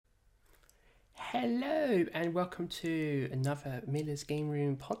Hello and welcome to another Miller's Game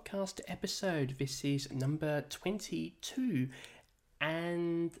Room podcast episode. This is number 22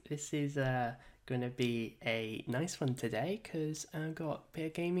 and this is going to be a nice one today because I've got a bit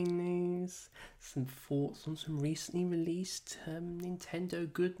of gaming news, some thoughts on some recently released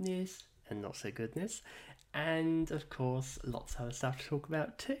Nintendo goodness and not so goodness, and of course lots of other stuff to talk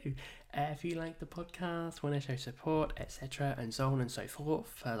about too. If you like the podcast, want to show support, etc. and so on and so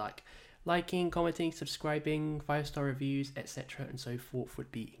forth, liking, commenting, subscribing, 5-star reviews, etc. and so forth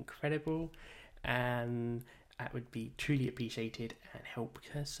would be incredible, and that would be truly appreciated and help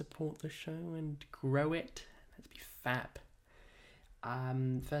support the show and grow it. That'd be fab.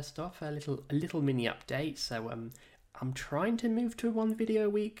 First off, a little mini update. So I'm trying to move to a 1 video a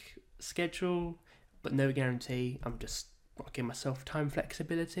week schedule, but no guarantee. I'm just giving myself time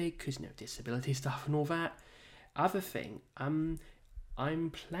flexibility because disability stuff and all that. Other thing, I'm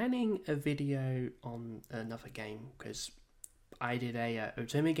planning a video on another game because I did a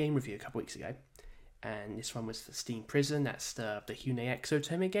Otome game review a couple weeks ago, and this one was for Steam Prison. That's the Hune X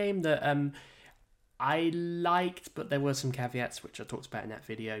Otome game that I liked, but there were some caveats which I talked about in that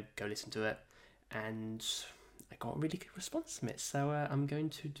video. Go listen to it, and I got a really good response from it. So I'm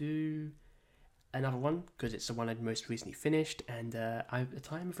going to do another one because it's the one I'd most recently finished, and at the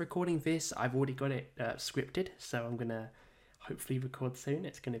time of recording this, I've already got it scripted, so I'm gonna hopefully record soon.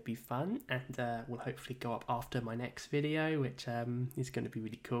 It's going to be fun, and will hopefully go up after my next video, which is going to be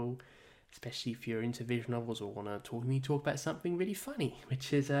really cool, especially if you're into visual novels or want to talk about something really funny,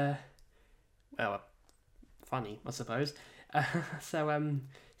 which is funny, I suppose. So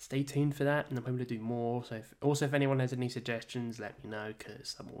stay tuned for that, and I'm hoping to do more. So if anyone has any suggestions, let me know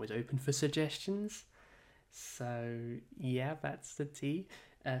because I'm always open for suggestions. So yeah, that's the tea.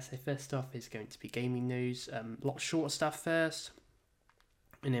 So first off is going to be gaming news. A lot of short stuff first,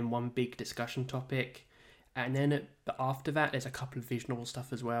 and then one big discussion topic, and then after that there's a couple of visual novel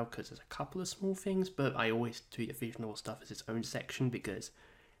stuff as well because there's a couple of small things, but I always treat the visual novel stuff as its own section because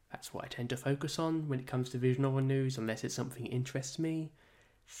that's what I tend to focus on when it comes to visual novel news, unless it's something that interests me.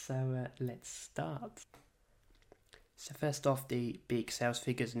 So let's start. So first off, the big sales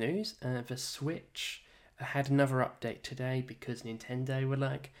figures news. The Switch had another update today because Nintendo were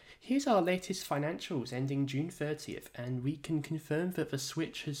like, here's our latest financials ending June 30th, and we can confirm that the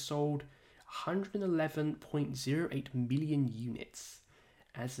Switch has sold 111.08 million units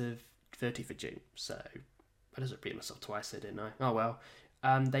as of 30th of June. So I just repeated myself twice there, didn't I? Oh well.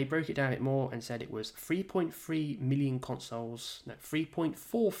 They broke it down a bit more and said it was 3.43 million consoles,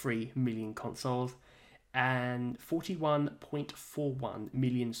 and 41.41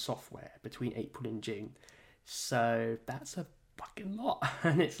 million software between April and June. So that's a fucking lot.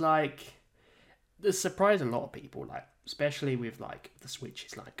 And it's like, this surprised a lot of people, like, especially with like the Switch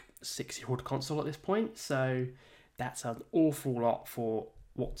is like a 6-year-old console at this point. So that's an awful lot for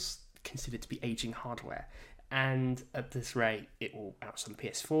what's considered to be aging hardware. And at this rate, it will outsell the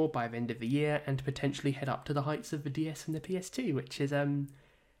PS4 by the end of the year and potentially head up to the heights of the DS and the PS2, which is, I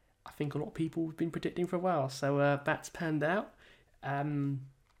think a lot of people have been predicting for a while. So that's panned out.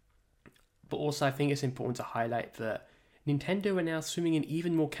 But also, I think it's important to highlight that Nintendo are now swimming in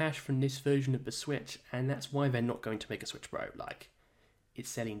even more cash from this version of the Switch, and that's why they're not going to make a Switch Pro. Like, it's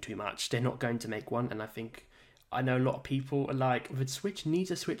selling too much. They're not going to make one, and I know a lot of people are like, the Switch needs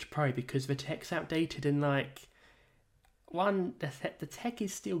a Switch Pro because the tech's outdated, and like, the tech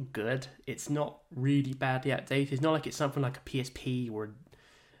is still good. It's not really badly outdated. It's not like it's something like a PSP or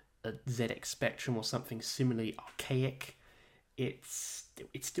a ZX Spectrum or something similarly archaic. It's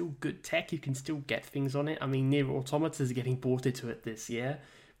still good tech. You can still get things on it. I mean, Nier Automata is getting ported to it this year,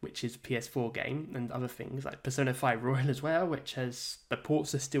 which is a PS4 game, and other things like Persona 5 Royal as well, which has the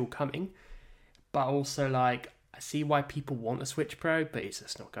ports are still coming. But also, like, I see why people want a Switch Pro, but it's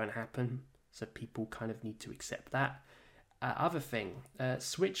just not going to happen. So people kind of need to accept that. Other thing,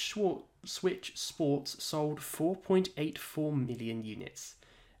 Switch Sports sold 4.84 million units.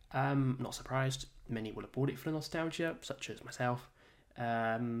 Not surprised. Many will have bought it for nostalgia, such as myself.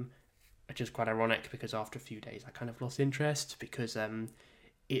 Which is quite ironic because after a few days I kind of lost interest because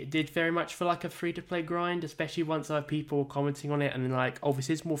it did very much feel like a free-to-play grind, especially once I have people commenting on it and like, oh, this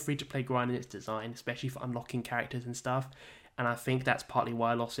is more free-to-play grind in its design, especially for unlocking characters and stuff. And I think that's partly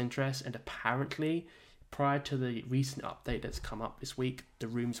why I lost interest. And apparently, prior to the recent update that's come up this week, the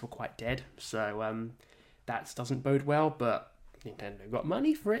rooms were quite dead. So that doesn't bode well, but Nintendo got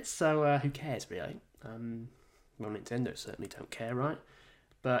money for it, so who cares, really? Well, Nintendo certainly don't care, right?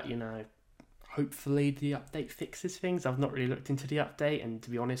 But, hopefully the update fixes things. I've not really looked into the update, and to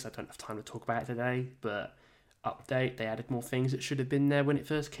be honest, I don't have time to talk about it today, but update, they added more things that should have been there when it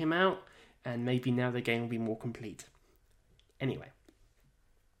first came out, and maybe now the game will be more complete. Anyway,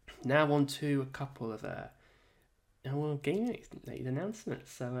 now on to a couple of game-related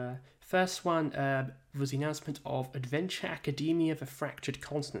announcements. So, first one was the announcement of Adventure Academia: The Fractured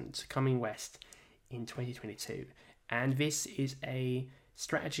Continent coming west in 2022. And this is a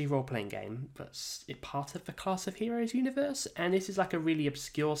strategy role-playing game, but it's part of the Class of Heroes universe. And this is like a really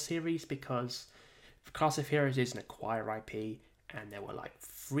obscure series because Class of Heroes is an Acquire IP, and there were like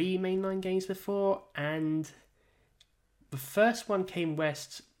 3 mainline games before, and the first one came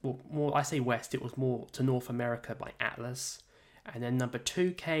west, well, more, I say west, it was more to North America by Atlas, and then number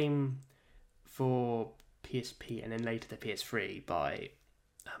 2 came for PSP, and then later the PS3 by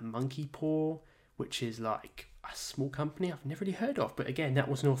Monkey Paw, which is like a small company I've never really heard of, but again, that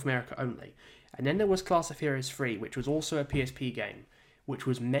was North America only. And then there was Class of Heroes 3, which was also a PSP game, which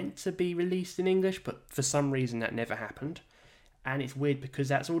was meant to be released in English, but for some reason that never happened. And it's weird because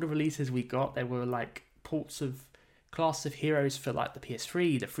that's all the releases we got. There were like ports of Class of Heroes for like the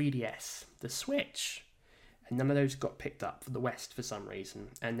PS3, the 3DS, the Switch, and none of those got picked up for the West for some reason.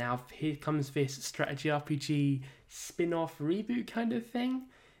 And now here comes this strategy RPG spin-off reboot kind of thing,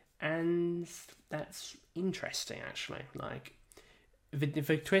 and that's interesting actually. Like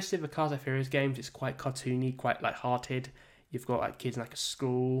the twist of the Class of Heroes games is quite cartoony, quite light-hearted. You've got like kids in like a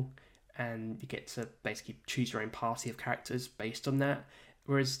school, and you get to basically choose your own party of characters based on that.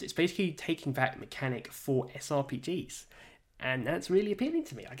 Whereas it's basically taking that mechanic for SRPGs. And that's really appealing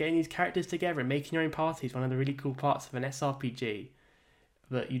to me. Like getting these characters together and making your own party is one of the really cool parts of an SRPG.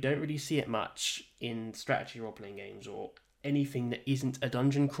 But you don't really see it much in strategy role-playing games or anything that isn't a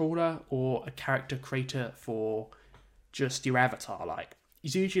dungeon crawler or a character creator for just your avatar. Like,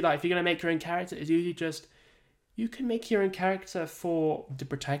 it's usually like, if you're going to make your own character, it's usually just, you can make your own character for the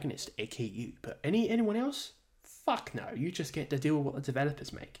protagonist, aka you. But anyone else? Fuck no, you just get to deal with what the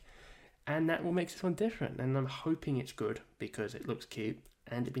developers make. And that will make this one different. And I'm hoping it's good because it looks cute.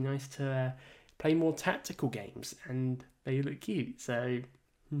 And it'd be nice to play more tactical games. And they look cute. So,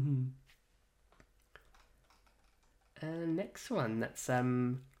 next one. That's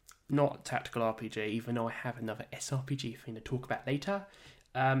not tactical RPG, even though I have another SRPG thing to talk about later.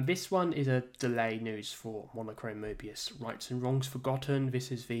 This one is a delay news for Monochrome Mobius. Rights and Wrongs Forgotten.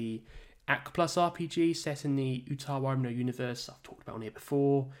 This is the AC Plus RPG set in the Utawa Ueno universe I've talked about on here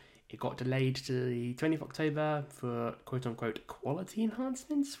before. It got delayed to the 20th of October for quote-unquote quality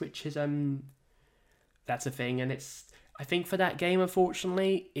enhancements, which is, that's a thing, and I think for that game,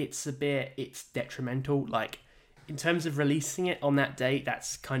 unfortunately, it's detrimental. Like, in terms of releasing it on that date,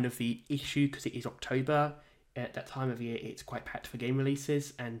 that's kind of the issue, because it is October. At that time of year, it's quite packed for game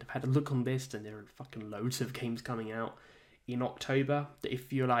releases, and I've had a look on this, and there are fucking loads of games coming out in October, that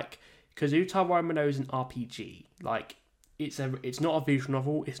if you're like, because Utawa Ueno is an RPG, like, it's not a visual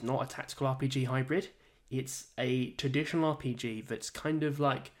novel, it's not a tactical RPG hybrid, it's a traditional RPG that's kind of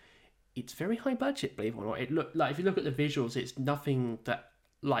like, it's very high budget, believe it or not. If you look at the visuals, it's nothing that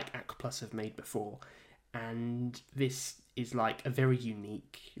like AC Plus have made before, and this is like a very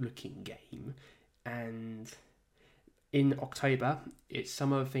unique looking game. And in October, it's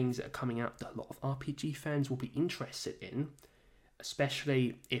some of the things that are coming out that a lot of RPG fans will be interested in,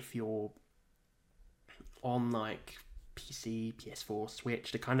 especially if you're on like PC, PS4,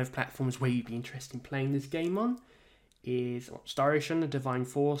 Switch, the kind of platforms where you'd be interested in playing this game on is Star Ocean, The Divine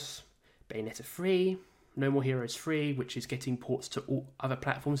Force, Bayonetta 3, No More Heroes 3, which is getting ports to all other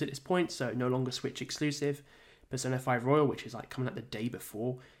platforms at this point, so no longer Switch exclusive, Persona 5 Royal, which is like coming out the day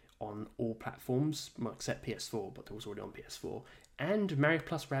before on all platforms, well, except PS4, but it was already on PS4, and Mario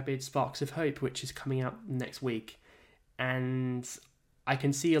Plus Rabbids Sparks of Hope, which is coming out next week. And I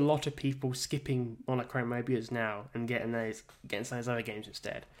can see a lot of people skipping Monochrome Mobius now and getting some of those other games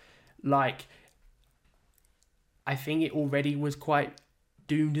instead. Like, I think it already was quite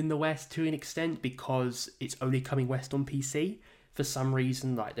doomed in the West to an extent because it's only coming West on PC. For some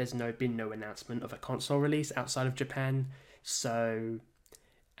reason, like, there's been no announcement of a console release outside of Japan. So,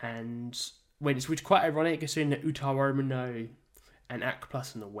 which is quite ironic considering that Utawa Ueno and AC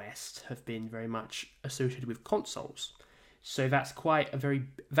Plus in the West have been very much associated with consoles. So that's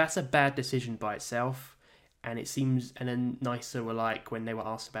a bad decision by itself. And it seems, and then nicer were like, when they were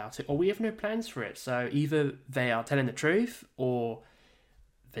asked about it, we have no plans for it. So either they are telling the truth, or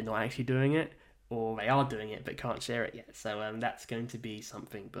they're not actually doing it, or they are doing it but can't share it yet. So that's going to be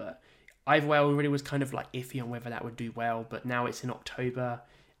something. But either way, I already was kind of like iffy on whether that would do well. But now it's in October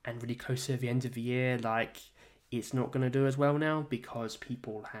and really close to the end of the year. Like, it's not going to do as well now because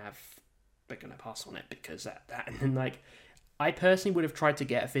they're going to pass on it because that. And then, like, I personally would have tried to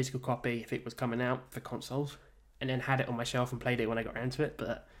get a physical copy if it was coming out for consoles and then had it on my shelf and played it when I got around to it.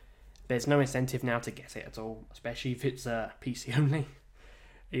 But there's no incentive now to get it at all, especially if it's PC only.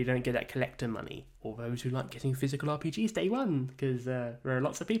 You don't get that collector money, or those who like getting physical RPGs day one, because there are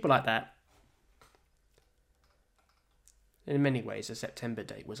lots of people like that. In many ways, a September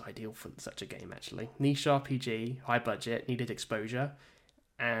date was ideal for such a game, actually. Niche RPG, high budget, needed exposure,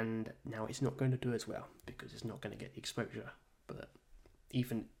 and now it's not going to do as well, because it's not going to get the exposure. But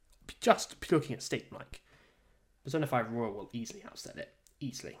even just looking at Steam, like, Persona 5 Royal will easily outset it.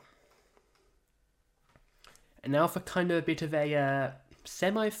 Easily. And now for kind of a bit of a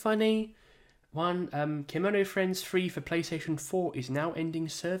semi-funny one. Kimono Friends 3 for PlayStation 4 is now ending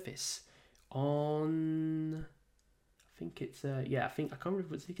service on... I think it's... I can't remember,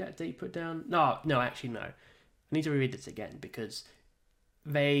 was he got a date put down? No, actually no. I need to reread this again, because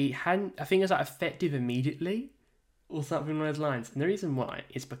they hadn't... I think it was like effective immediately, or something along those lines. And the reason why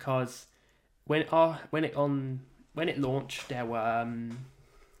is because when it launched, there was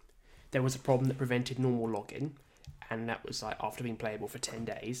a problem that prevented normal login, and that was like after being playable for 10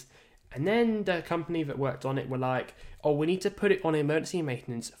 days. And then the company that worked on it were like, oh, we need to put it on emergency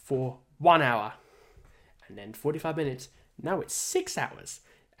maintenance for 1 hour. And then 45 minutes. Now it's 6 hours.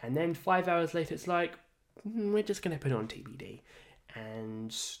 And then 5 hours later, it's like, we're just going to put it on TBD.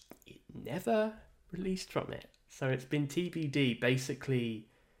 And it never released from it. So it's been TBD basically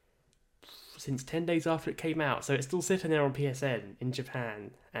since 10 days after it came out. So it's still sitting there on PSN in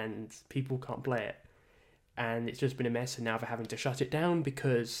Japan, and people can't play it. And it's just been a mess, and now they're having to shut it down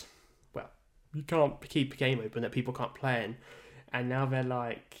because, well, you can't keep a game open that people can't play in. And now they're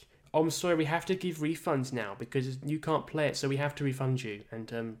like, oh, I'm sorry, we have to give refunds now because you can't play it, so we have to refund you.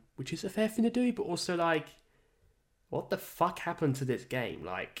 And which is a fair thing to do, but also like, what the fuck happened to this game?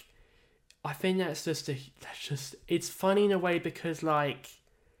 Like, I think that's just it's funny in a way because like,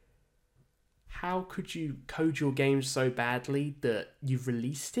 how could you code your game so badly that you've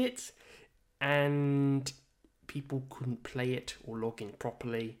released it and people couldn't play it or log in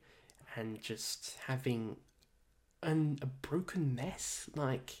properly, and just having a broken mess?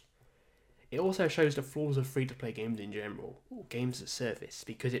 Like, it also shows the flaws of free-to-play games in general, or games as a service,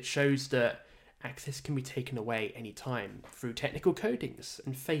 because it shows that access can be taken away anytime through technical codings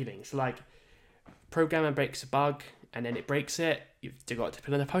and failings. Like, programmer breaks a bug, and then it breaks it, you've got to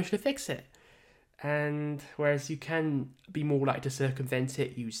put in a post to fix it. And whereas you can be more likely to circumvent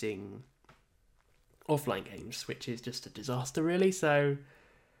it using offline games, which is just a disaster, really. So,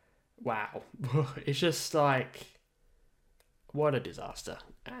 wow. It's just like, what a disaster.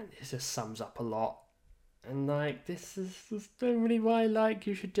 And it just sums up a lot. And like, this is generally why like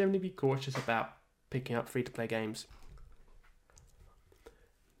you should generally be cautious about picking up free-to-play games.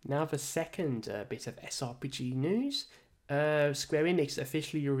 Now the second bit of SRPG news. Square Enix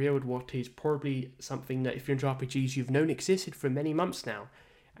officially revealed what is probably something that if you're into RPGs you've known existed for many months now,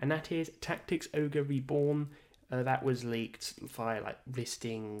 and that is Tactics Ogre Reborn. That was leaked via like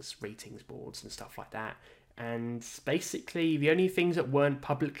listings, ratings boards and stuff like that, and basically the only things that weren't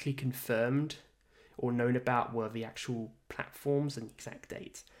publicly confirmed or known about were the actual platforms and exact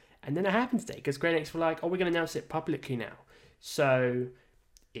dates. And then it happened today because Square Enix were like, oh, we're going to announce it publicly now. So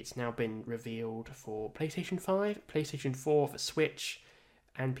it's now been revealed for PlayStation 5, PlayStation 4, for Switch,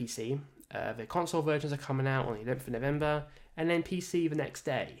 and PC. The console versions are coming out on the 11th of November, and then PC the next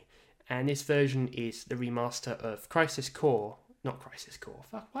day. And this version is the remaster of Crisis Core. Not Crisis Core.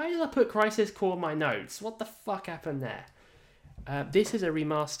 Fuck, why did I put Crisis Core in my notes? What the fuck happened there? This is a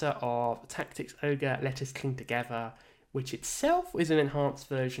remaster of Tactics Ogre Let Us Cling Together, which itself is an enhanced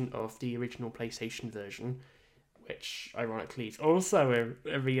version of the original PlayStation version, which ironically is also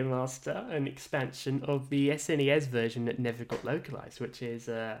a remaster, an expansion of the SNES version that never got localized, which is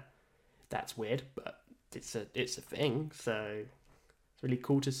that's weird, but it's a thing. So it's really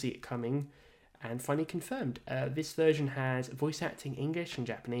cool to see it coming, and finally confirmed. This version has voice acting English and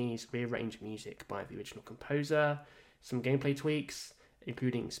Japanese, rearranged music by the original composer, some gameplay tweaks,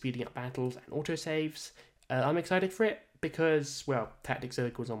 including speeding up battles and autosaves. I'm excited for it because, well, Tactics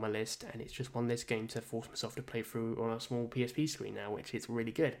Ogre was on my list, and it's just one less game to force myself to play through on a small PSP screen now, which is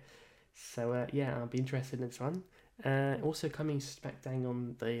really good. So, yeah, I'll be interested in this one. Also coming smack dang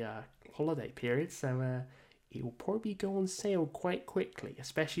on the holiday period, so it will probably go on sale quite quickly,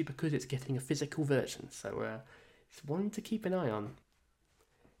 especially because it's getting a physical version, so it's one to keep an eye on.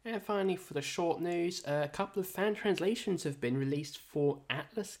 And finally, for the short news, a couple of fan translations have been released for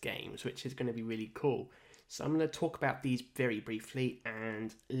Atlus games, which is going to be really cool. So I'm going to talk about these very briefly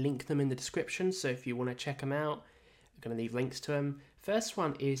and link them in the description, so if you want to check them out, I'm going to leave links to them. First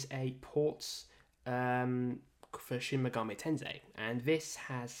one is a ports for Shin Megami Tensei, and this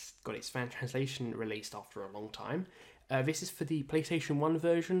has got its fan translation released after a long time. This is for the PlayStation 1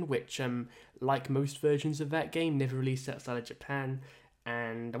 version, which, like most versions of that game, never released outside of Japan.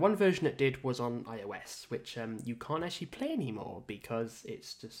 And the one version it did was on iOS, which you can't actually play anymore because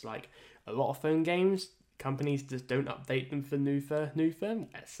it's just like a lot of phone games, companies just don't update them for new firmware.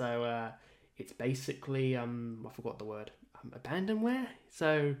 So it's basically, I forgot the word, abandonware.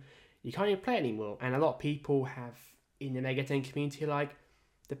 So you can't even play it anymore. And a lot of people have, in the Mega 10 community, like,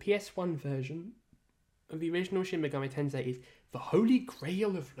 the PS1 version of the original Shin Megami Tensei is the holy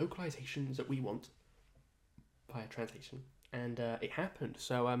grail of localizations that we want via translation. And it happened.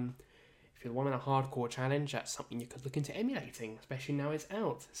 So if you're wanting a hardcore challenge, that's something you could look into emulating, especially now it's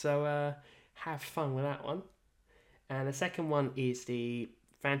out. So have fun with that one. And the second one is the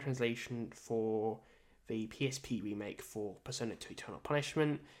fan translation for the PSP remake for Persona 2 Eternal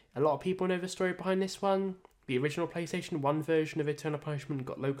Punishment. A lot of people know the story behind this one. The original PlayStation 1 version of Eternal Punishment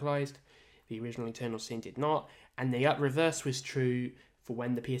got localized. The original Eternal Sin did not. And the reverse was true for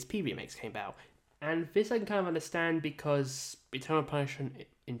when the PSP remakes came out. And this I can kind of understand because Eternal Punishment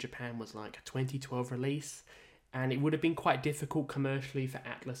in Japan was like a 2012 release. And it would have been quite difficult commercially for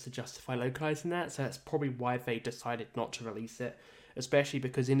Atlus to justify localizing that. So that's probably why they decided not to release it. Especially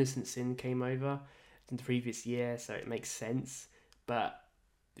because Innocent Sin came over in the previous year. So it makes sense. But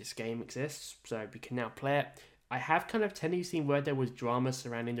this game exists, so we can now play it. I have kind of tended seen where there was drama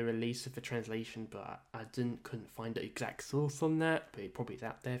surrounding the release of the translation, but I couldn't find the exact source on that. But it probably is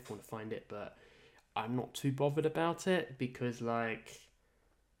out there if you want to find it. But I'm not too bothered about it because, like,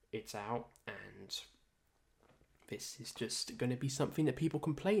 it's out and this is just going to be something that people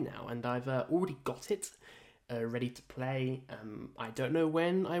can play now. And I've already got it ready to play. I don't know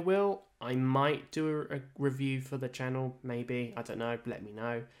when I will. I might do a review for the channel, maybe. I don't know. Let me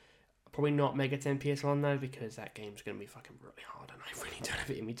know. Probably not Mega 10 PS1 though, because that game's going to be fucking brutally hard, and I really don't have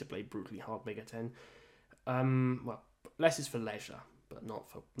it in me to play brutally hard Mega 10. Well, less is for leisure, but not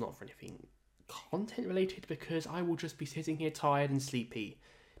for anything content related, because I will just be sitting here tired and sleepy,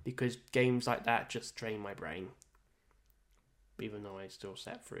 because games like that just drain my brain. Even though I still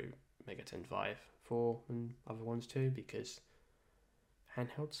sat through Mega 10 5, 4, and other ones too, because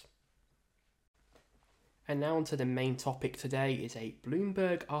handhelds. And now onto the main topic today is a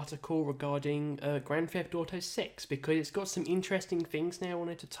Bloomberg article regarding Grand Theft Auto 6, because it's got some interesting things now I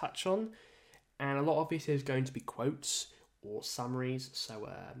wanted to touch on, and a lot of this is going to be quotes or summaries, so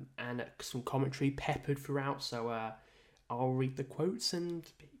and some commentary peppered throughout, so I'll read the quotes and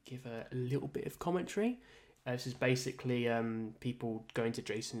give a little bit of commentary. This is basically people going to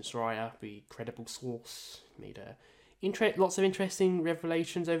Jason Schreier, the credible source, made lots of interesting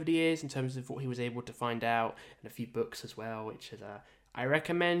revelations over the years in terms of what he was able to find out, and a few books as well, which is I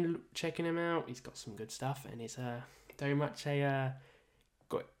recommend checking him out. He's got some good stuff, and he's very much in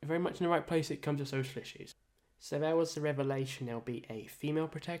the right place when it comes to social issues. So there was the revelation there'll be a female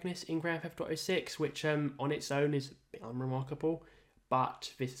protagonist in Grand Theft Auto 6, which on its own is a bit unremarkable,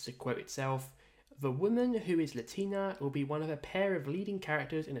 but this is the quote itself. The woman who is Latina will be one of a pair of leading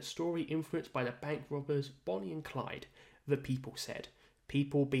characters in a story influenced by the bank robbers Bonnie and Clyde, the People said.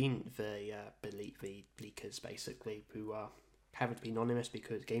 People being the leakers, basically, who are having to be anonymous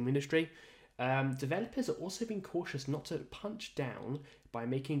because game industry. Developers are also being cautious not to punch down by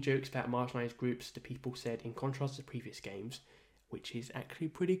making jokes about marginalised groups, the People said, in contrast to previous games, which is actually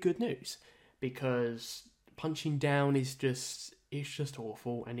pretty good news, because punching down is just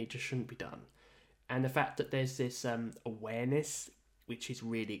awful and it just shouldn't be done. And the fact that there's this awareness, which is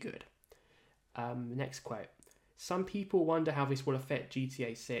really good. Next quote. Some people wonder how this will affect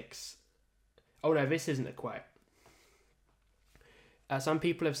GTA 6. Oh no, this isn't a quote. Some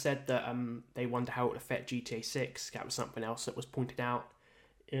people have said that they wonder how it will affect GTA 6. That was something else that was pointed out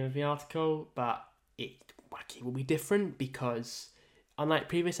in the article. But it will be different because, unlike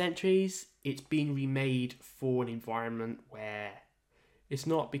previous entries, it's been remade for an environment where it's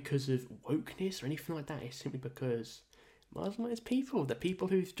not because of wokeness or anything like that. It's simply because marginalised people, the people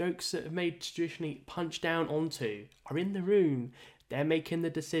whose jokes that have made traditionally punch down onto, are in the room. They're making the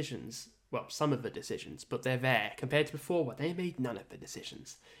decisions. Well, some of the decisions, but they're there. Compared to before, where they made none of the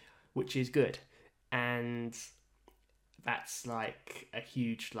decisions, which is good. And that's like a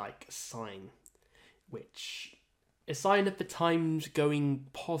huge sign, which a sign of the times going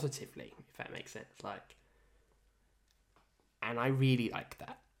positively, if that makes sense. And I really like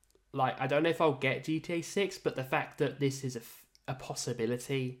that. I don't know if I'll get GTA 6, but the fact that this is a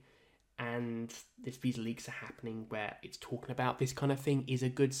possibility and these leaks are happening where it's talking about this kind of thing is a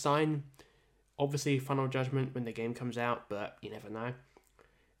good sign. Obviously, final judgment when the game comes out, but you never know.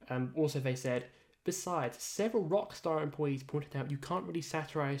 Also, they said, Besides, several Rockstar employees pointed out you can't really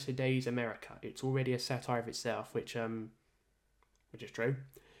satirize today's America. It's already a satire of itself, which is true.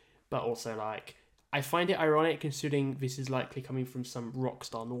 But also, like, I find it ironic considering this is likely coming from some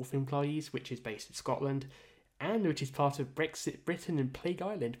Rockstar North employees, which is based in Scotland, and which is part of Brexit Britain and Plague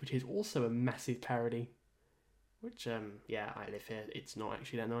Island, which is also a massive parody. Which, yeah, I live here. It's not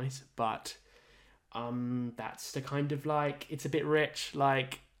actually that nice, but that's the kind of, like, it's a bit rich.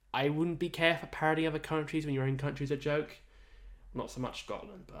 Like, I wouldn't be careful parodying other countries when your own country's a joke. Not so much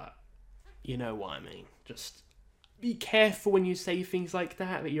Scotland, but you know what I mean. Just be careful when you say things like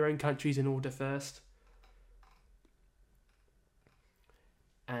that your own country's in order first.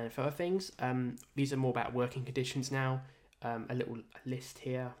 And for other things, these are more about working conditions now. A little list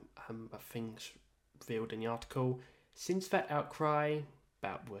here of things revealed in the article. Since that outcry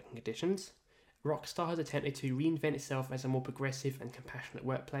about working conditions, Rockstar has attempted to reinvent itself as a more progressive and compassionate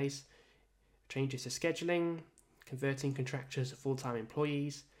workplace. Changes to scheduling, converting contractors to full-time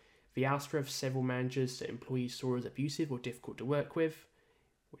employees, the ouster of several managers that employees saw as abusive or difficult to work with,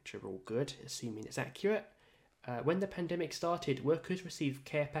 which are all good, assuming it's accurate. When the pandemic started, workers received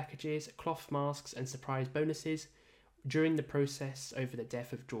care packages, cloth masks, and surprise bonuses. During the process over the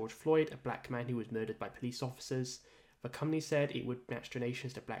death of George Floyd, a black man who was murdered by police officers, the company said it would match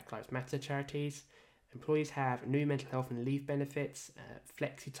donations to Black Lives Matter charities. Employees have new mental health and leave benefits,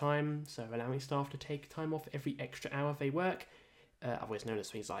 flexi time, so allowing staff to take time off every extra hour they work, otherwise known as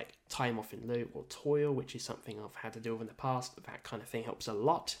things like time off in lieu or toil, which is something I've had to deal with in the past. That kind of thing helps a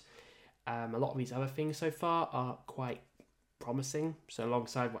lot. A lot of these other things so far are quite promising. So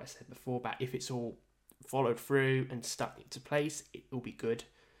alongside what I said before about if it's all followed through and stuck into place, it will be good.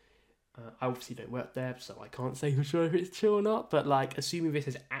 I obviously don't work there, so I can't say for sure if it's true or not, but like assuming this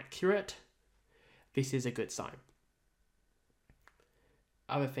is accurate, this is a good sign.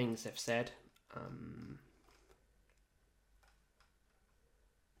 Other things they've said,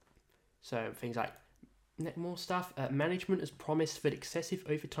 so things like more stuff. Management has promised that excessive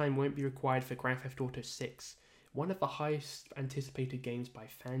overtime won't be required for Grand Theft Auto 6, one of the highest anticipated games by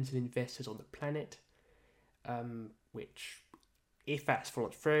fans and investors on the planet. Which, if that's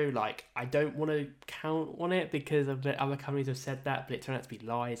followed through, like, I don't want to count on it because of the other companies have said that, but it turned out to be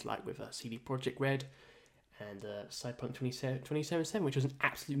lies, like with CD Projekt Red and Cyberpunk 2077, which was an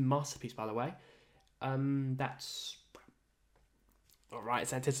absolute masterpiece, by the way. That's alright,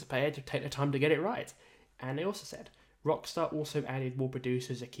 it's anticipated to take the time to get it right. And they also said, Rockstar also added more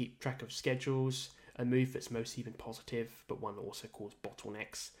producers to keep track of schedules, a move that's mostly been positive, but one that also caused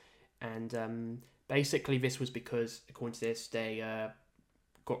bottlenecks. And basically this was because, according to this, they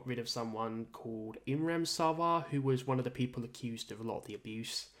got rid of someone called Imran Sawar, who was one of the people accused of a lot of the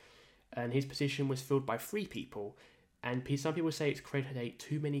abuse. And his position was filled by 3 people. And some people say it's created a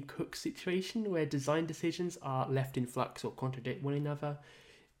too many cooks situation where design decisions are left in flux or contradict one another.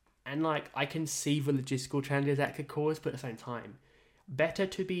 And like, I can see the logistical challenges that could cause, but at the same time, better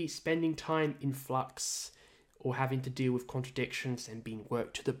to be spending time in flux or having to deal with contradictions than being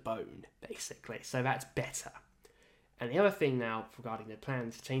worked to the bone, basically. So that's better. And the other thing now regarding their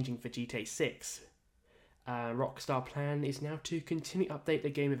plans changing for GTA 6, Rockstar plan is now to continue to update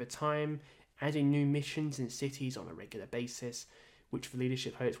the game over time, adding new missions and cities on a regular basis, which the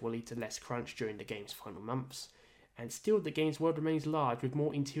leadership hopes will lead to less crunch during the game's final months. And still, the game's world remains large, with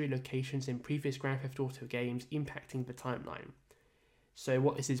more interior locations than previous Grand Theft Auto games impacting the timeline. So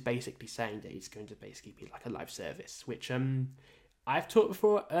what this is basically saying that it's going to basically be like a live service, which I've talked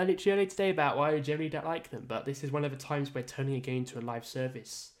before earlier today about why I generally don't like them, but this is one of the times where turning a game into a live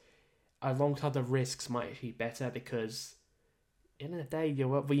service, alongside the risks, might be better, because at the end of the day,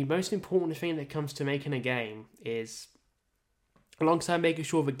 the most important thing that comes to making a game is, alongside making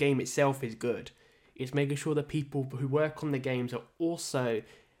sure the game itself is good, is making sure the people who work on the games are also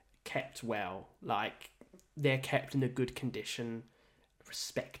kept well, like they're kept in a good condition,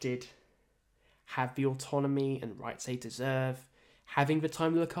 respected, have the autonomy and rights they deserve, having the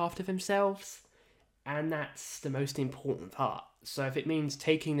time to look after themselves, and that's the most important part. So if it means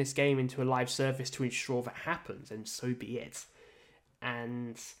taking this game into a live service to ensure that happens, then so be it.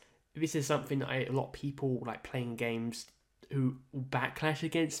 And this is something that a lot of people like playing games who backlash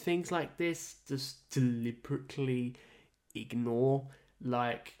against things like this just deliberately ignore.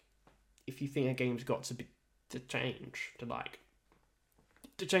 Like, if you think a game's got to change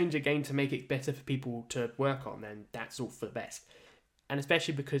a game to make it better for people to work on, then that's all for the best. And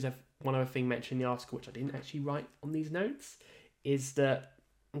especially because of one other thing mentioned in the article, which I didn't actually write on these notes, is that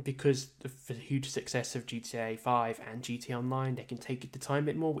because of the huge success of GTA 5 and GTA Online, they can take the time a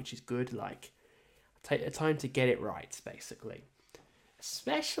bit more, which is good. Like, take the time to get it right, basically.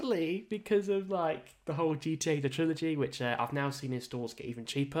 especially because of like the whole GTA the trilogy, which I've now seen in stores get even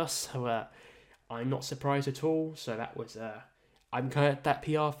cheaper. So I'm not surprised at all. So that was I'm glad that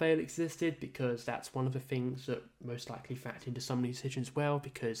PR fail existed because that's one of the things that most likely factored into some of these decisions well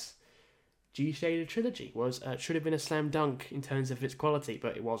because GTA the trilogy was should have been a slam dunk in terms of its quality,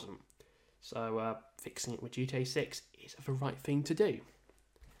 but it wasn't. So fixing it with GTA 6 is the right thing to do,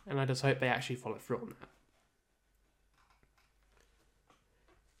 and I just hope they actually follow through on that.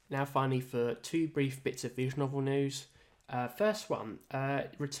 Now, finally, for two brief bits of visual novel news. First one,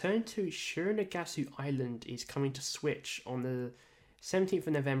 Return to Shirinagasu Island is coming to Switch on the 17th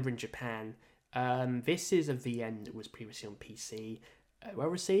of November in Japan. This is a VN that was previously on PC. Well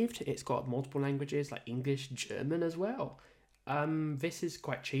received. It's got multiple languages like English, German as well. This is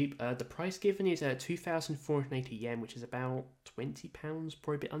quite cheap. The price given is 2,480 yen, which is about £20,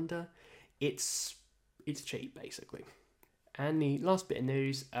 probably a bit under. It's cheap, basically. And the last bit of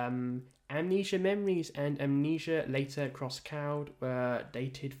news, Amnesia Memories and Amnesia Later Cross Cloud were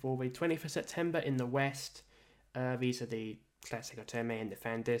dated for the 20th of September in the West. These are the classic Otome and the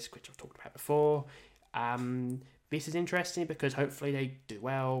fan disc, which I've talked about before. This is interesting because hopefully they do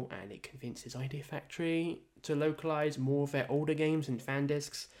well and it convinces Idea Factory to localize more of their older games and fan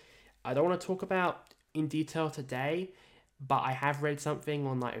discs. I don't want to talk about in detail today, but I have read something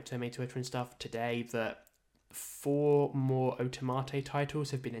on like Otome Twitter and stuff today that 4 more Otomate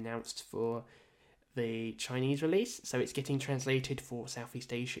titles have been announced for the Chinese release, so it's getting translated for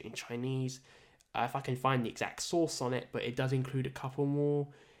Southeast Asia in Chinese. If I can find the exact source on it, but it does include a couple more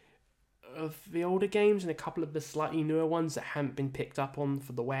of the older games and a couple of the slightly newer ones that haven't been picked up on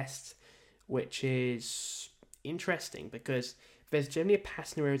for the West, which is interesting because there's generally a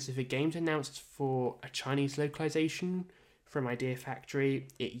pattern where if a game's announced for a Chinese localization from Idea Factory,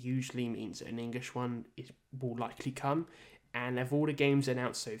 it usually means that an English one will likely come. And of all the games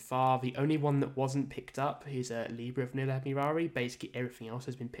announced so far, the only one that wasn't picked up is Libra of Nil Admirari. Basically, everything else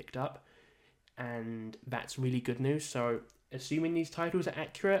has been picked up, and that's really good news. So, assuming these titles are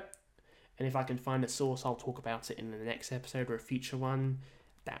accurate, and if I can find a source, I'll talk about it in the next episode or a future one.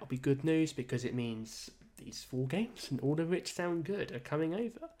 That'll be good news because it means these 4 games, and all of which sound good, are coming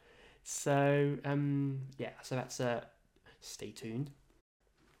over. So, so that's stay tuned.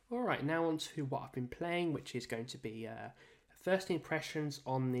 Alright, now on to what I've been playing, which is going to be first impressions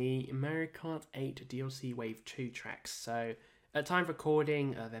on the Mario Kart 8 DLC Wave 2 tracks. So, at time of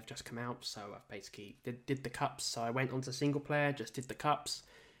recording, they've just come out, so I've basically did the cups. So I went onto single player, just did the cups,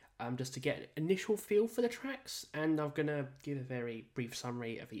 just to get an initial feel for the tracks, and I'm going to give a very brief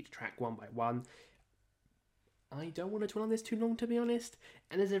summary of each track one by one. I don't want to dwell on this too long, to be honest,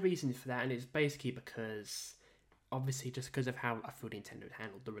 and there's a reason for that, and it's basically because obviously just because of how I feel Nintendo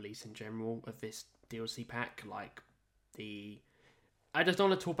handled the release in general of this DLC pack, I just don't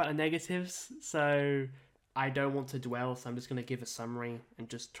want to talk about the negatives, so I don't want to dwell, so I'm just going to give a summary and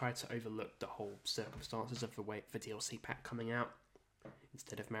just try to overlook the whole circumstances of the DLC pack coming out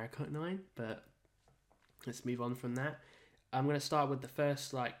instead of Mario Kart 9, but let's move on from that. I'm going to start with the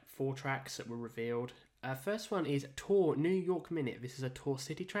first 4 tracks that were revealed. First one is Tour New York Minute. This is a Tour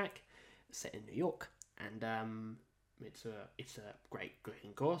City track set in New York. And it's a great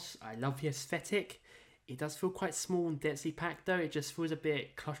looking course. I love the aesthetic. It does feel quite small and densely packed though. It just feels a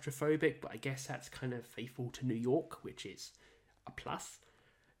bit claustrophobic, but I guess that's kind of faithful to New York, which is a plus.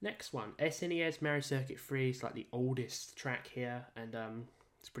 Next one, SNES Mario Circuit 3 is like the oldest track here, and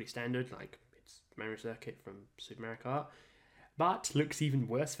it's pretty standard. Like it's Mario Circuit from Super Mario Kart, but looks even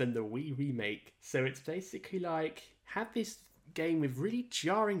worse than the Wii remake. So it's basically like have this game with really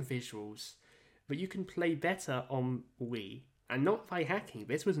jarring visuals, but you can play better on Wii, and not by hacking.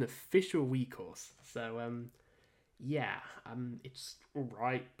 This was an official Wii course, so it's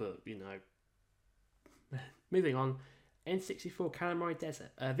alright, but moving on. N64 Calamari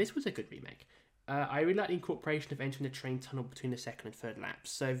Desert. This was a good remake. I really like the incorporation of entering the train tunnel between the second and third laps.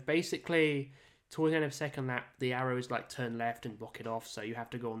 So basically, towards the end of the second lap, the arrows turn left and block it off, so you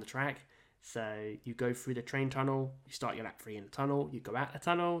have to go on the track. So you go through the train tunnel, you start your lap 3 in the tunnel, you go out the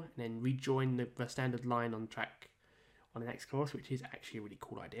tunnel, and then rejoin the standard line on track on the next course, which is actually a really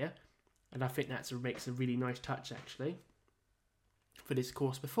cool idea. And I think that makes a really nice touch, actually, for this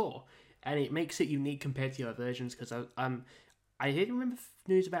course before. And it makes it unique compared to the other versions, because I didn't remember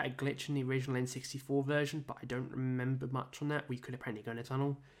news about a glitch in the original N64 version, but I don't remember much on that. We could apparently go in a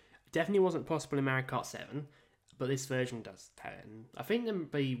tunnel. It definitely wasn't possible in Mario Kart 7. But this version does have it. And I think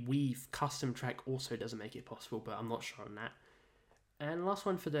the Wii custom track also doesn't make it possible, but I'm not sure on that. And last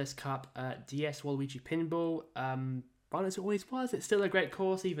one for this cup, DS Waluigi Pinball. fun as it always was. It's still a great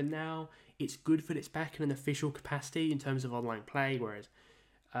course even now. It's good for its back in an official capacity in terms of online play, whereas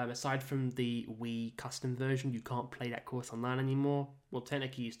aside from the Wii custom version, you can't play that course online anymore. Well,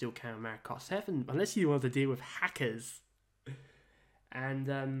 technically you still can with Mario Kart 7, unless you want to deal with hackers. And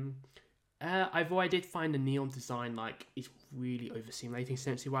I did find the neon design, like, it's really overstimulating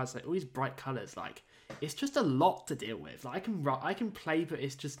sensory-wise. Like, all these bright colours, like, it's just a lot to deal with. Like, I can play, but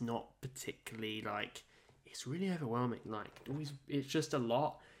it's just not particularly, like, it's really overwhelming. Like, it's just a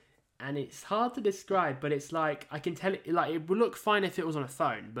lot. And it's hard to describe, but it's like, I can tell it, like, it would look fine if it was on a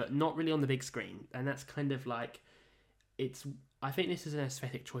phone, but not really on the big screen. And that's kind of like, I think this is an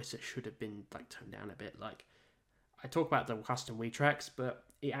aesthetic choice that should have been, like, toned down a bit. Like, I talk about the custom Wii tracks, but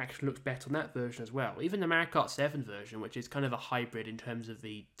it actually looks better on that version as well. Even the Mario Kart 7 version, which is kind of a hybrid in terms of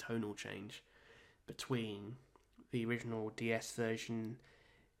the tonal change between the original DS version,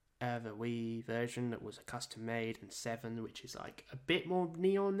 the Wii version that was a custom made, and 7, which is like a bit more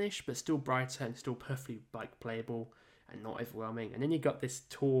neonish, but still brighter and still perfectly like playable and not overwhelming. And then you got this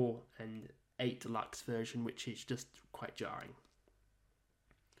Tour and 8 Deluxe version, which is just quite jarring.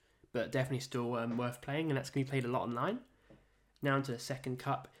 But definitely still worth playing, and that's going to be played a lot online. Now onto the second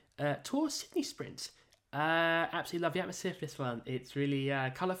cup. Tour Sydney Sprint. Absolutely love the atmosphere for this one. It's really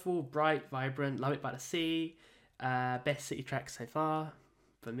colourful, bright, vibrant. Love it by the sea. Best city track so far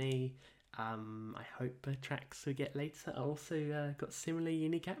for me. I hope the tracks we get later also got similarly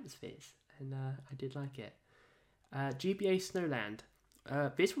unique atmospheres, and I did like it. GBA Snowland.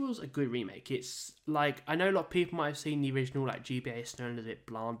 This was a good remake. It's like, I know a lot of people might have seen the original like GBA Snowland a bit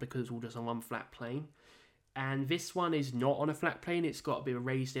bland because it's all just on one flat plane. And this one is not on a flat plane. It's got a bit of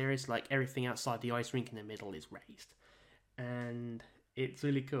raised areas, like everything outside the ice rink in the middle is raised. And it's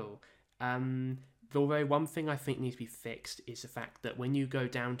really cool. Although one thing I think needs to be fixed is the fact that when you go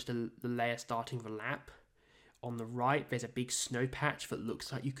down to the layer starting the lap, on the right there's a big snow patch that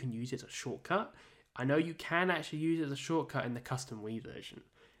looks like you can use it as a shortcut. I know you can actually use it as a shortcut in the custom Wii version,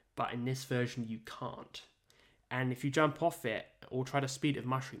 but in this version you can't. And if you jump off it or try to speed of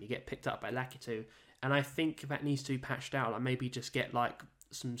mushroom, you get picked up by Lakitu. And I think that needs to be patched out. Like maybe just get like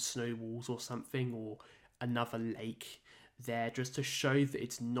some snow walls or something, or another lake there, just to show that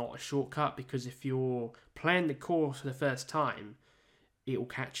it's not a shortcut. Because if you're playing the course for the first time, it will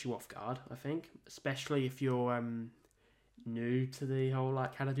catch you off guard, I think, especially if you're new to the whole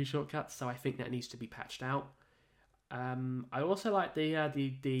like how to do shortcuts. So I think that needs to be patched out. I also like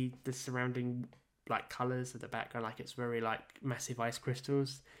the surrounding like colours of the background. Like it's very like massive ice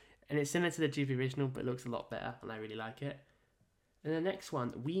crystals, and it's similar to the GB original, but it looks a lot better, and I really like it. And the next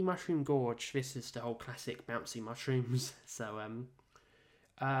one, Wii Mushroom Gorge. This is the whole classic bouncy mushrooms. So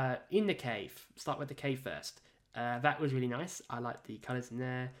in the cave, start with the cave first. That was really nice. I like the colours in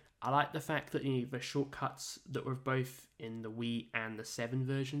there. I like the fact that the shortcuts that were both in the Wii and the 7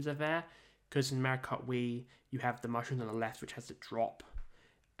 versions are there. Because in Mario Kart Wii, you have the mushroom on the left, which has a drop.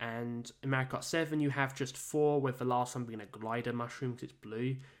 And in Mario Kart 7, you have just 4, with the last one being a glider mushroom because it's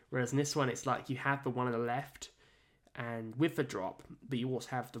blue. Whereas in this one, it's like you have the one on the left and with the drop, but you also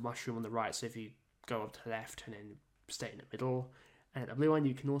have the mushroom on the right. So if you go up to the left and then stay in the middle, and the blue one,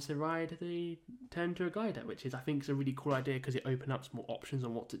 you can also ride the turn to a glider, which is, I think, is a really cool idea because it opens up more options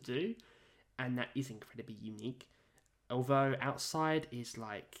on what to do, and that is incredibly unique. Although outside is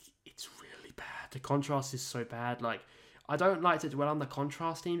like, it's really bad. The contrast is so bad. Like, I don't like to dwell on the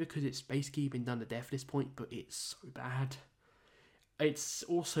contrasting because it's basically been done to death at this point, but it's so bad. It's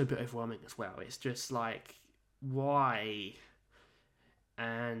also a bit overwhelming as well. It's just like, why?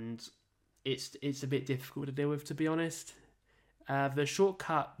 And it's a bit difficult to deal with, to be honest. The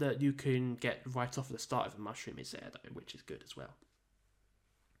shortcut that you can get right off at the start of the mushroom is there, though, which is good as well.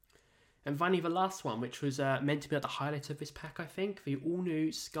 And finally, the last one, which was meant to be like the highlight of this pack, I think, the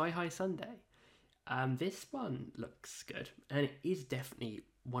all-new Sky High Sundae. This one looks good, and it is definitely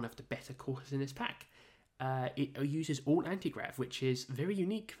one of the better courses in this pack. It uses all anti-grav, which is very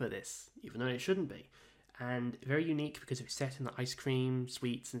unique for this, even though it shouldn't be. And very unique because it's set in the ice cream,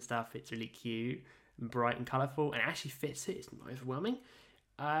 sweets and stuff. It's really cute and bright and colourful, and it actually fits it. It's not overwhelming.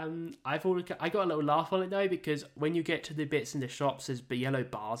 I got a little laugh on it though, because when you get to the bits in the shops, there's the yellow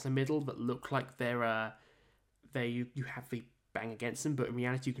bars in the middle that look like you have the bang against them, but in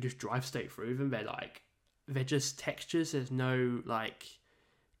reality you can just drive straight through them. They're just textures. There's no like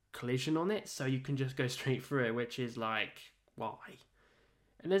collision on it, so you can just go straight through it, which is like, why?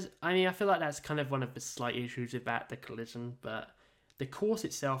 And I feel like that's kind of one of the slight issues about the collision, but the course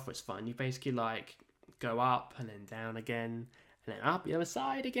itself was fun. You basically like go up and then down again, and then up the other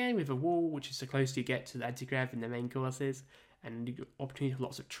side again with a wall, which is the closest you get to the anti-grav in the main courses, and you get opportunity for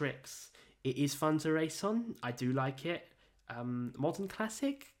lots of tricks. It is fun to race on. I do like it. Modern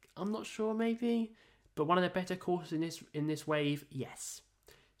Classic, I'm not sure, maybe, but one of the better courses in this wave, yes.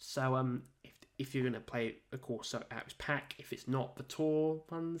 So if you're gonna play a course so at its pack, if it's not the tour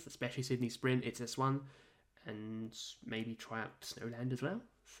ones, especially Sydney Sprint, it's this one, and maybe try out Snowland as well.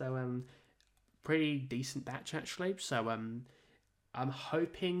 So pretty decent batch actually. So I'm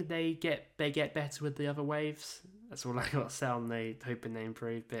hoping they get better with the other waves. That's all I got to say on they hoping they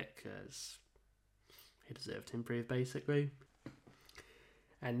improve it, because he deserved to improve basically.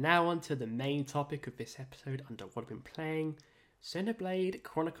 And now on to the main topic of this episode under what I've been playing, Xenoblade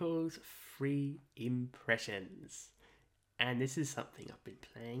Chronicles 3 Impressions. And this is something I've been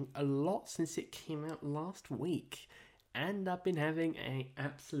playing a lot since it came out last week, and I've been having an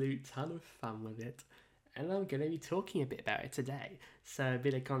absolute ton of fun with it, and I'm going to be talking a bit about it today. So a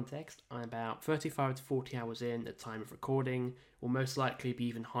bit of context, I'm about 35 to 40 hours in at the time of recording, will most likely be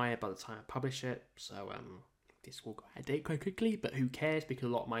even higher by the time I publish it, so this will go out of date quite quickly, but who cares, because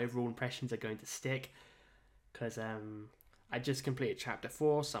a lot of my overall impressions are going to stick, because I just completed chapter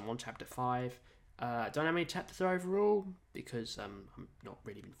 4, so I'm on chapter 5. Don't know how many chapters are overall, because I'm not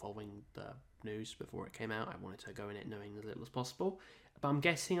really been following the news before it came out. I wanted to go in it knowing as little as possible, but I'm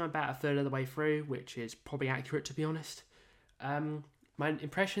guessing I'm about a third of the way through, which is probably accurate, to be honest. My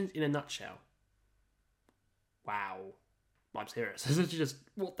impressions in a nutshell. Wow. I'm serious. This is just,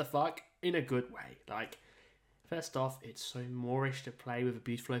 what the fuck, in a good way. Like, first off, it's so Moorish to play with a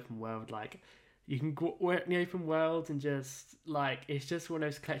beautiful open world. Like, you can go in the open world and just, like, it's just one of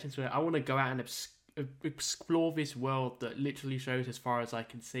those collections where I want to go out and explore this world that literally shows as far as I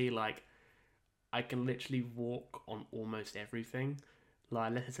can see. Like, I can literally walk on almost everything. Like,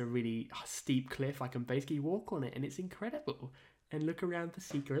 unless it's a really steep cliff, I can basically walk on it, and it's incredible. And look around for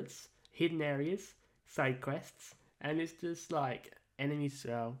secrets, hidden areas, side quests, and it's just like enemies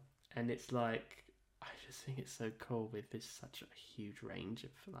as well. And it's like, I just think it's so cool with this such a huge range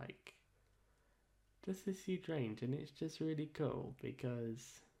of like, just this huge range, and it's just really cool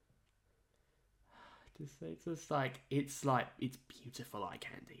because it's beautiful eye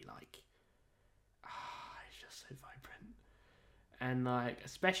candy. Like, it's just so vibrant, and like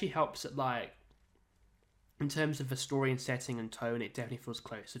especially helps at like in terms of the story and setting and tone. It definitely feels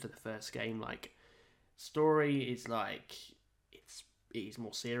closer to the first game. Like, story is like it is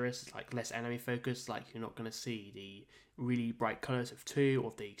more serious. It's like less anime focused. Like, you're not gonna see the really bright colors of 2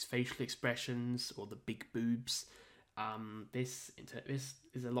 or these facial expressions or the big boobs. This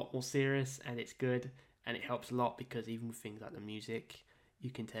is a lot more serious, and it's good, and it helps a lot because even with things like the music, you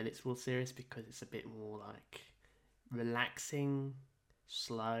can tell it's more serious because it's a bit more like relaxing,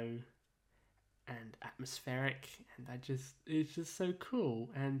 slow, and atmospheric, and it's just so cool.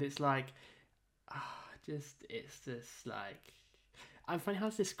 And it's like it's just like, I'm funny how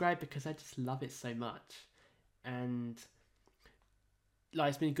to describe because I just love it so much. And like,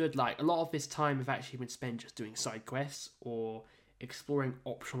 it's been good. Like, a lot of this time I've actually been spent just doing side quests or exploring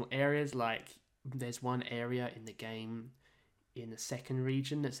optional areas. Like, there's one area in the game in the second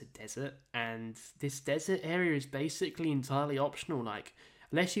region that's a desert, and this desert area is basically entirely optional. Like,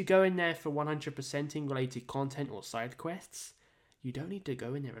 unless you go in there for 100%ing related content or side quests, you don't need to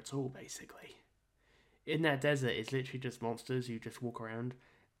go in there at all, basically. In that desert, it's literally just monsters. You just walk around,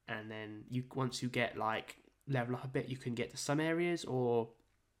 and then once you get like level up a bit, you can get to some areas or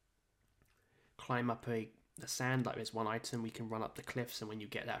climb up the sand. Like, there's one item we can run up the cliffs, and when you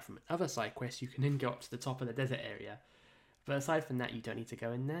get that from another side quest, you can then go up to the top of the desert area. But aside from that, you don't need to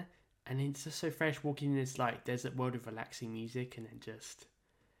go in there, and it's just so fresh walking in this like desert world of relaxing music, and then it's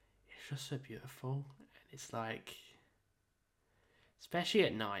just so beautiful. And it's like, especially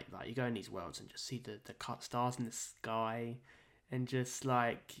at night, like, you go in these worlds and just see the stars in the sky, and just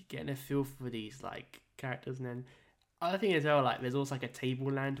like getting a feel for these like characters. And then other thing as well, like, there's also like a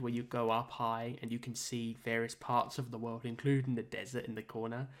tableland where you go up high and you can see various parts of the world, including the desert in the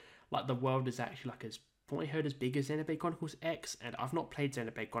corner. Like, the world is actually like, from what I heard, as big as Xenoblade Chronicles X, and I've not played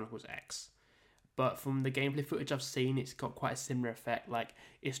Xenoblade Chronicles X, but from the gameplay footage I've seen, it's got quite a similar effect. Like,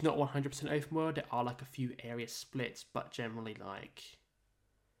 it's not 100% open world. There are like a few area splits, but generally, like,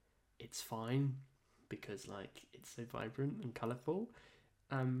 it's fine because like it's so vibrant and colourful,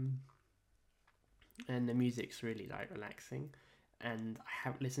 and the music's really like relaxing. And I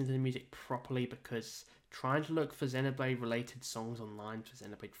haven't listened to the music properly because trying to look for Xenoblade related songs online for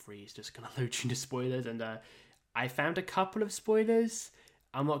Xenoblade 3 is just gonna load you into spoilers, and I found a couple of spoilers.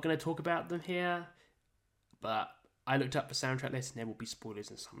 I'm not going to talk about them here, but I looked up the soundtrack list and there will be spoilers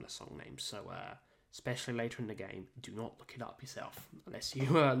in some of the song names. So, especially later in the game, do not look it up yourself unless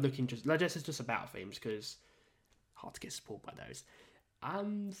you are looking just as just about themes, because hard to get spoiled by those.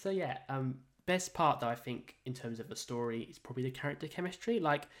 So yeah, best part though I think in terms of the story is probably the character chemistry.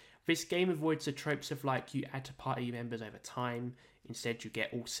 Like this game avoids the tropes of like you add to party members over time. Instead, you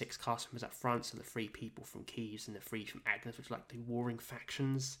get all 6 cast members up front, so the 3 people from Keys and the 3 from Agnes, which are like the warring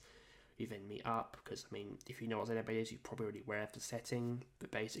factions. You then meet up because I mean, if you know what Xenoblade is, you're probably already aware of the setting.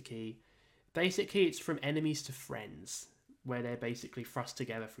 But basically, it's from enemies to friends, where they're basically thrust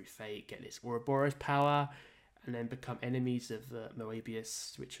together through fate, get this Ouroboros power, and then become enemies of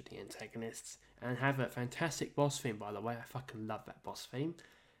Moebius, which are the antagonists, and have a fantastic boss theme, by the way. I fucking love that boss theme.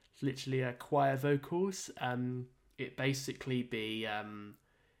 It's literally choir vocals. It basically be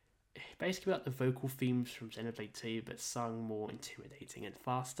like the vocal themes from Xenoblade 2, but sung more intimidating and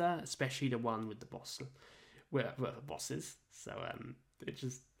faster, especially the one with the boss, with the bosses. So it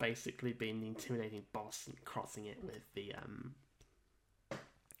just basically being the intimidating boss and crossing it with the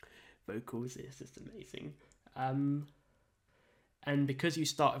vocals is just amazing. And because you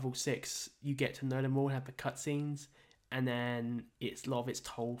start with all 6, you get to know them all, have the cutscenes, and then a lot of it's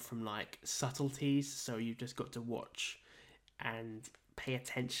told from like subtleties, so you've just got to watch and pay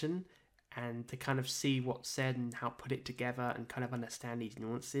attention and to kind of see what's said and how put it together and kind of understand these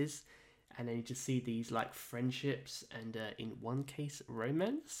nuances. And then you just see these like friendships and in one case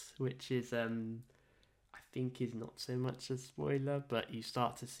romance, which is I think is not so much a spoiler, but you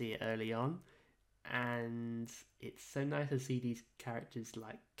start to see it early on. And it's so nice to see these characters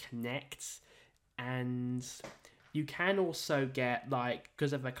like connect. And you can also get like,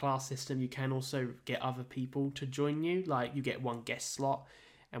 because of the class system, you can also get other people to join you. Like you get one guest slot,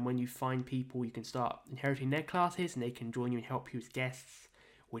 and when you find people, you can start inheriting their classes and they can join you and help you as guests,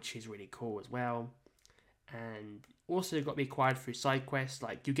 which is really cool as well. And also you've got to be acquired through side quests.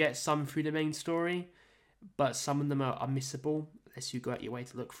 Like you get some through the main story, but some of them are missable unless you go out your way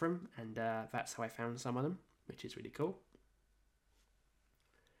to look for them, and that's how I found some of them, which is really cool.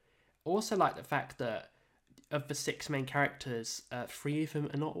 Also like the fact that of the 6 main characters, 3 of them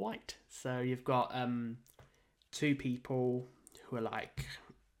are not white. So you've got 2 people who are like,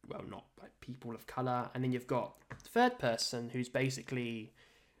 well, not like people of colour, and then you've got the third person who's basically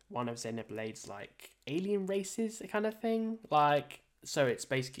one of Xenoblade's like alien races kind of thing. Like, so it's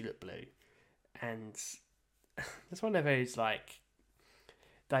basically look blue, and that's one of those like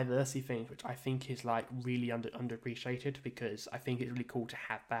diversity things which I think is like really underappreciated, because I think it's really cool to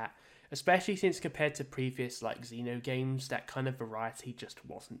have that, especially since compared to previous like Xeno games, that kind of variety just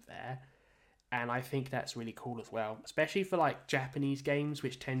wasn't there. And I think that's really cool as well, especially for like Japanese games,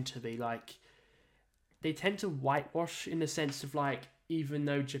 which tend to be like, they tend to whitewash in the sense of like, even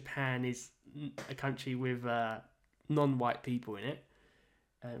though Japan is a country with non-white people in it,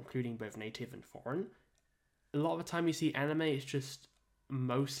 including both native and foreign, a lot of the time you see anime, it's just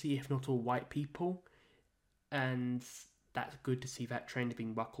mostly, if not all, white people, and that's good to see that trend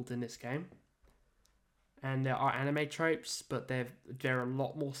being buckled in this game. And there are anime tropes, but they're a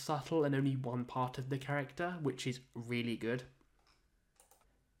lot more subtle and only one part of the character, which is really good.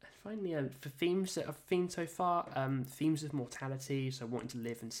 And finally, for themes that I've themed so far, themes of mortality, so wanting to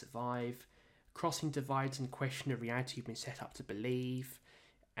live and survive, crossing divides and question the reality you've been set up to believe,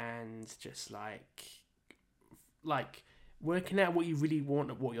 and just like working out what you really want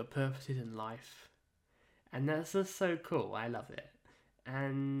and what your purpose is in life. And that's just so cool. I love it.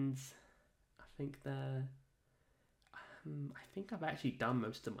 And I think I've actually done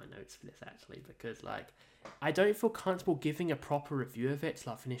most of my notes for this actually, because like I don't feel comfortable giving a proper review of it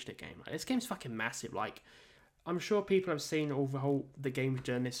till I finish the game. Like, this game's fucking massive. Like, I'm sure people have seen all the games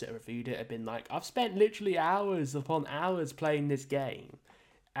journalists that have reviewed it have been like, I've spent literally hours upon hours playing this game.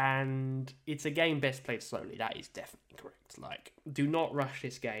 And it's a game best played slowly. That is definitely correct. Like, do not rush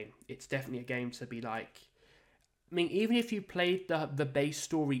this game. It's definitely a game to be like, I mean, even if you played the base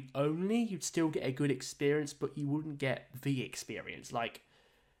story only, you'd still get a good experience, but you wouldn't get the experience. Like,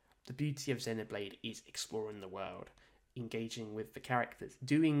 the beauty of Xenoblade is exploring the world, engaging with the characters,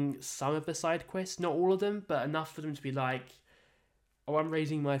 doing some of the side quests, not all of them, but enough for them to be like, oh, I'm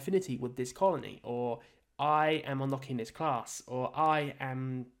raising my affinity with this colony, or I am unlocking this class, or I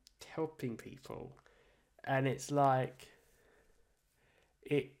am helping people. And it's like,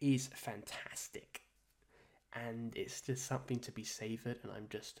 it is fantastic. And it's just something to be savoured,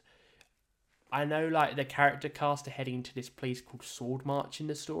 and I know like the character cast are heading to this place called Sword March in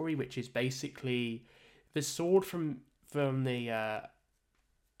the story, which is basically the sword from the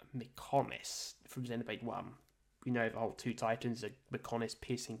Mechonis from Xenoblade 1. You know, the whole Two Titans, the Mechonis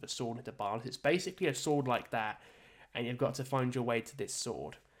piercing the sword into Barnes. It's basically a sword like that, and you've got to find your way to this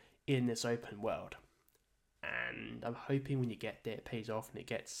sword in this open world. And I'm hoping when you get there, it pays off and it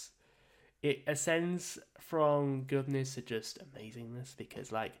gets it ascends from goodness to just amazingness,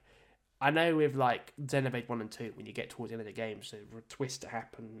 because like I know with like Xenoblade 1 and 2, when you get towards the end of the game, so a twist to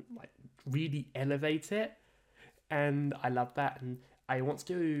happen, like really elevate it. And I love that. And I want to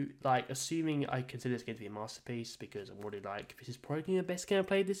do, like, assuming I consider this game to be a masterpiece, because I'm already like, this is probably the best game I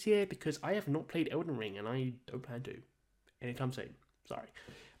played this year, because I have not played Elden Ring, and I don't plan to anytime soon. Sorry.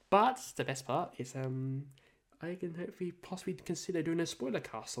 But the best part is, I can hopefully possibly consider doing a spoiler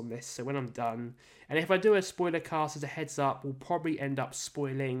cast on this. So when I'm done, and if I do a spoiler cast as a heads up, we'll probably end up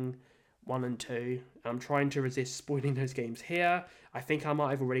spoiling 1 and 2. I'm trying to resist spoiling those games here. I think I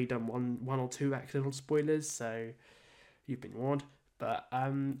might have already done one or two accidental spoilers, so you've been warned. But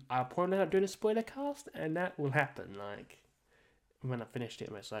I'll probably end up doing a spoiler cast, and that will happen like when I finished it,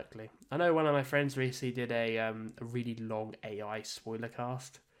 most likely. I know one of my friends recently did a really long AI spoiler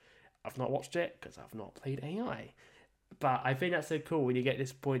cast. I've not watched it because I've not played AI. But I think that's so cool when you get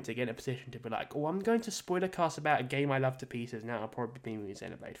this point to get in a position to be like, oh, I'm going to spoiler cast about a game I love to pieces. Now I'll probably be with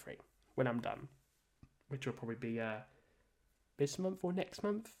Xenoblade 3 when I'm done, which will probably be this month or next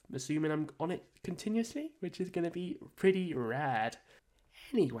month, assuming I'm on it continuously, which is going to be pretty rad.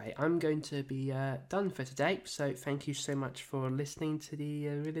 Anyway, I'm going to be done for today, so thank you so much for listening to the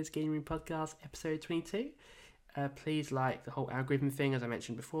Miller's Game Room Podcast, episode 22. Please like the whole algorithm thing, as I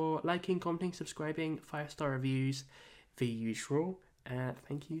mentioned before, liking, commenting, subscribing, 5-star reviews, the usual.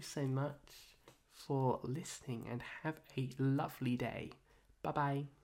 Thank you so much for listening, and have a lovely day. Bye-bye.